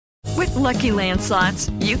With Lucky Land Slots,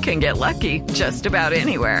 you can get lucky just about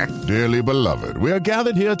anywhere. Dearly beloved, we are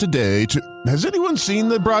gathered here today to... Has anyone seen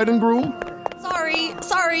the bride and groom?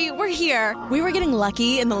 Sorry, we're here. We were getting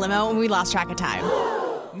lucky in the limo and we lost track of time.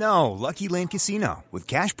 No, Lucky Land Casino, with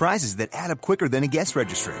cash prizes that add up quicker than a guest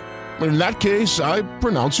registry. In that case, I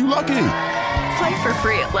pronounce you lucky. Play for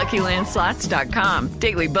free at LuckyLandSlots.com.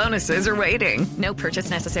 Daily bonuses are waiting. No purchase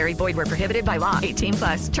necessary. Void where prohibited by law.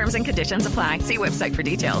 18+. Terms and conditions apply. See website for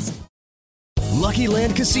details. Lucky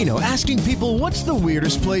Land Casino, asking people, what's the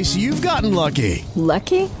weirdest place you've gotten lucky?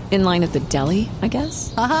 Lucky? In line at the deli, I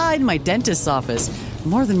guess? Aha, in my dentist's office.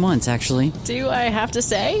 More than once, actually. Do I have to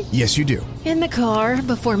say? Yes, you do. In the car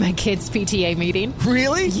before my kids' PTA meeting.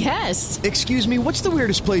 Really? Yes. Excuse me, what's the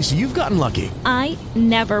weirdest place you've gotten lucky? I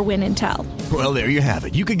never win and tell. Well, there you have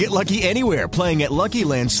it. You can get lucky anywhere, playing at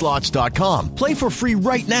LuckyLandSlots.com. Play for free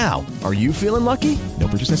right now. Are you feeling lucky? No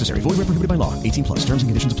purchase necessary. Void where prohibited by law. 18+. Terms and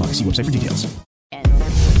conditions apply. See website for details.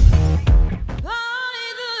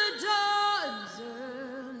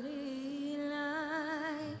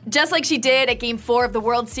 Just like she did at Game 4 of the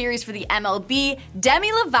World Series for the MLB,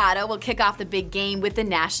 Demi Lovato will kick off the big game with the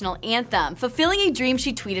national anthem, fulfilling a dream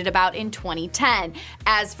she tweeted about in 2010.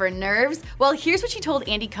 As for nerves, well, here's what she told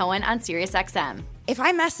Andy Cohen on SiriusXM. If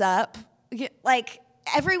I mess up,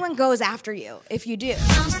 everyone goes after you if you do.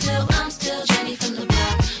 I'm still Jenny from the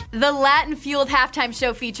block. The Latin-fueled halftime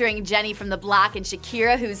show featuring Jenny from the Block and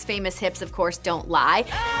Shakira, whose famous hips, of course, don't lie,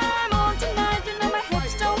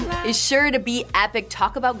 is sure to be epic.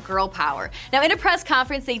 Talk about girl power. Now, in a press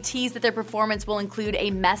conference, they teased that their performance will include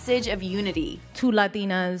a message of unity. Two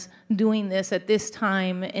Latinas doing this at this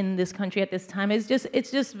time in this country at this time, it's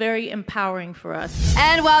just very empowering for us.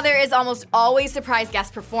 And while there is almost always surprise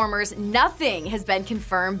guest performers, nothing has been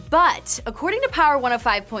confirmed. But according to Power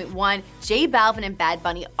 105.1, J Balvin and Bad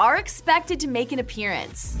Bunny are expected to make an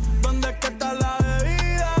appearance.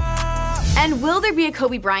 And will there be a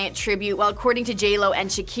Kobe Bryant tribute? Well, according to J-Lo and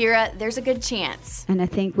Shakira, there's a good chance. And I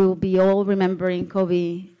think we'll be all remembering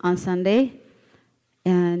Kobe on Sunday,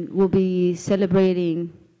 and we'll be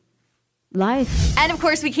celebrating life. And of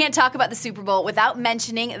course, we can't talk about the Super Bowl without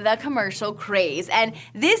mentioning the commercial craze. And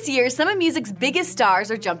this year, some of music's biggest stars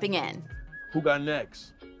are jumping in. Who got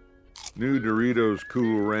next? New Doritos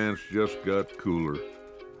Cool Ranch just got cooler.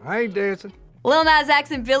 I ain't dancing. Lil Nas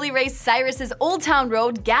X and Billy Ray Cyrus's Old Town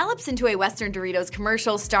Road gallops into a Western Doritos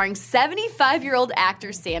commercial starring 75-year-old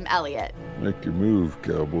actor Sam Elliott. Make your move,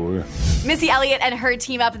 cowboy. Missy Elliott and her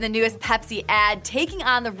team up in the newest Pepsi ad, taking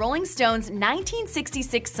on the Rolling Stones'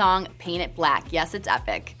 1966 song, Paint It Black. Yes, it's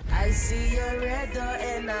epic. I see your red door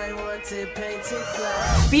and I want to paint it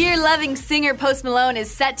black. Beer-loving singer Post Malone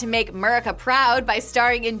is set to make America proud by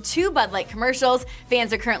starring in 2 Bud Light commercials.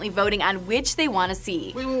 Fans are currently voting on which they want to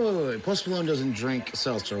see. Wait. Post Malone doesn't drink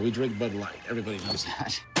seltzer. We drink Bud Light. Everybody knows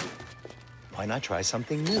that. Why not try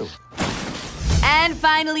something new? And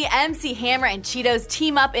finally, MC Hammer and Cheetos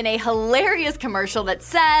team up in a hilarious commercial that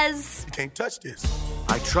says, "You can't touch this.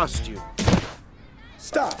 I trust you.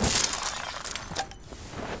 Stop.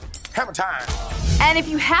 Hammer time." And if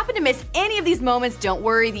you happen to miss any of these moments, don't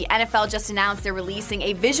worry. The NFL just announced they're releasing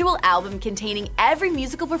a visual album containing every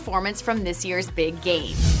musical performance from this year's big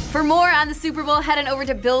game. For more on the Super Bowl, head on over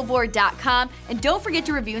to Billboard.com. And don't forget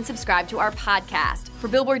to review and subscribe to our podcast. For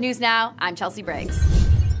Billboard News Now, I'm Chelsea Briggs.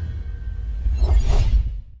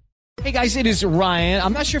 Hey guys, it is Ryan.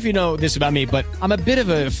 I'm not sure if you know this about me, but I'm a bit of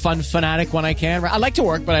a fun fanatic when I can. I like to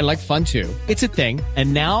work, but I like fun too. It's a thing.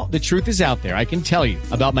 And now the truth is out there. I can tell you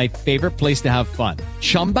about my favorite place to have fun.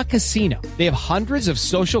 Chumba Casino. They have hundreds of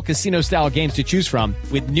social casino style games to choose from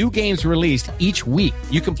with new games released each week.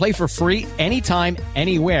 You can play for free anytime,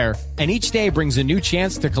 anywhere. And each day brings a new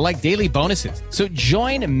chance to collect daily bonuses. So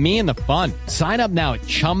join me in the fun. Sign up now at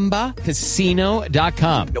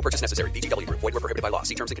ChumbaCasino.com. No purchase necessary. VGW Group. Void where prohibited by law.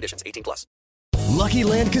 See terms and conditions. 18+. Lucky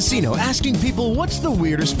Land Casino, asking people, what's the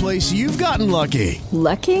weirdest place you've gotten lucky?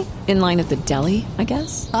 Lucky? In line at the deli, I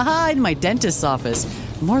guess? Aha, in my dentist's office.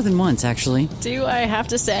 More than once, actually. Do I have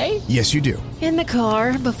to say? Yes, you do. In the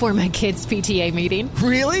car before my kids' PTA meeting.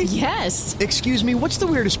 Really? Yes. Excuse me, what's the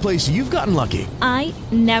weirdest place you've gotten lucky? I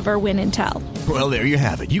never win and tell. Well, there you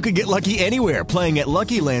have it. You can get lucky anywhere, playing at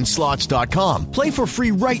LuckyLandSlots.com. Play for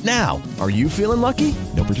free right now. Are you feeling lucky?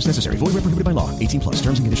 No purchase necessary. Void where prohibited by law. 18+.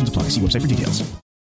 Terms and conditions apply. See website for details.